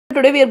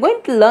Today we are going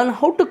to learn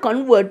how to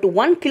convert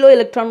 1 kilo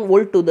electron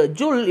volt to the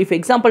joule. If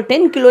example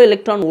 10 kilo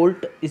electron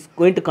volt is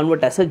going to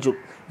convert as a joule.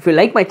 If you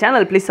like my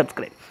channel, please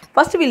subscribe.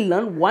 First we will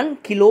learn 1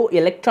 kilo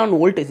electron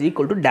volt is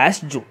equal to dash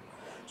joule.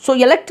 So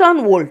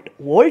electron volt,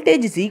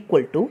 voltage is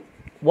equal to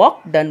work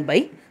done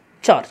by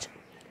charge.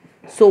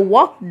 So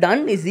work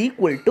done is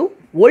equal to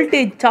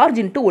voltage, charge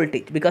into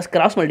voltage, because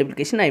cross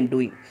multiplication I am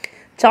doing.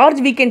 Charge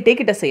we can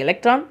take it as a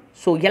electron.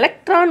 So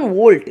electron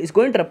volt is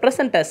going to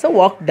represent as a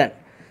work done.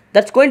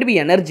 That's going to be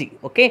energy.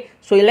 Okay,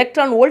 so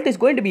electron volt is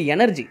going to be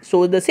energy.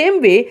 So the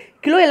same way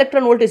kilo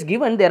electron volt is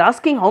given, they are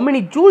asking how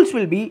many joules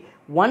will be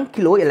 1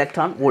 kilo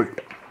electron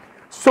volt.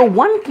 So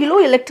 1 kilo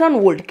electron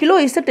volt, kilo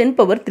is a 10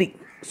 power 3.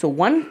 So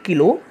 1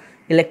 kilo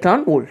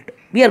electron volt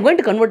we are going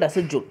to convert as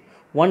a joule.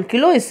 1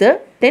 kilo is a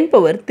 10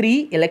 power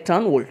 3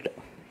 electron volt.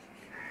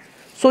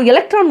 So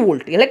electron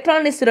volt,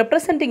 electron is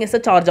representing as a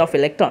charge of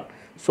electron.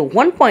 So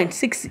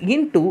 1.6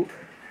 into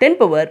 10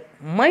 power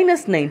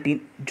minus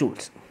 19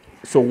 joules.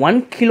 So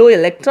 1 kilo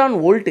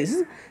electron volt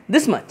is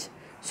this much.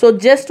 So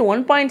just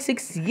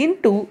 1.6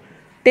 into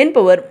 10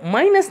 power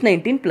minus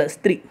 19 plus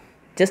 3.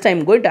 Just I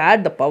am going to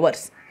add the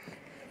powers.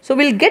 So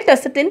we will get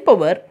as a 10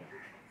 power,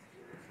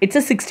 it's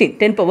a 16,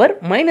 10 power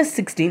minus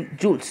 16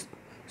 joules.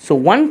 So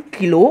 1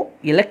 kilo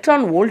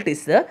electron volt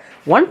is the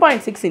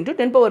 1.6 into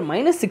 10 power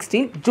minus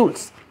 16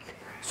 joules.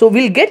 So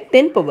we will get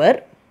 10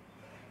 power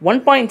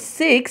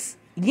 1.6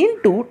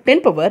 into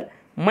 10 power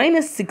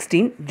minus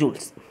 16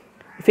 joules.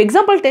 If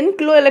example 10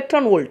 kilo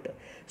electron volt,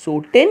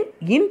 so 10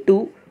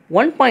 into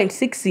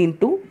 1.6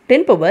 into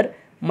 10 power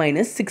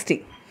minus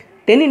 16.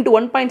 10 into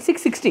 1.6,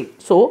 16.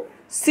 So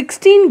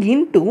 16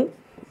 into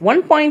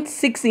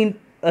 1.6 in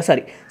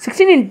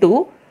 16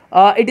 into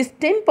it is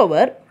 10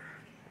 power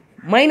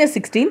minus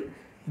 16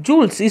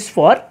 joules is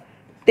for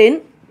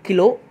 10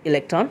 kilo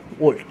electron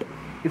volt.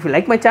 If you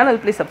like my channel,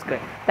 please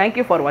subscribe. Thank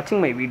you for watching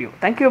my video.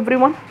 Thank you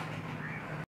everyone.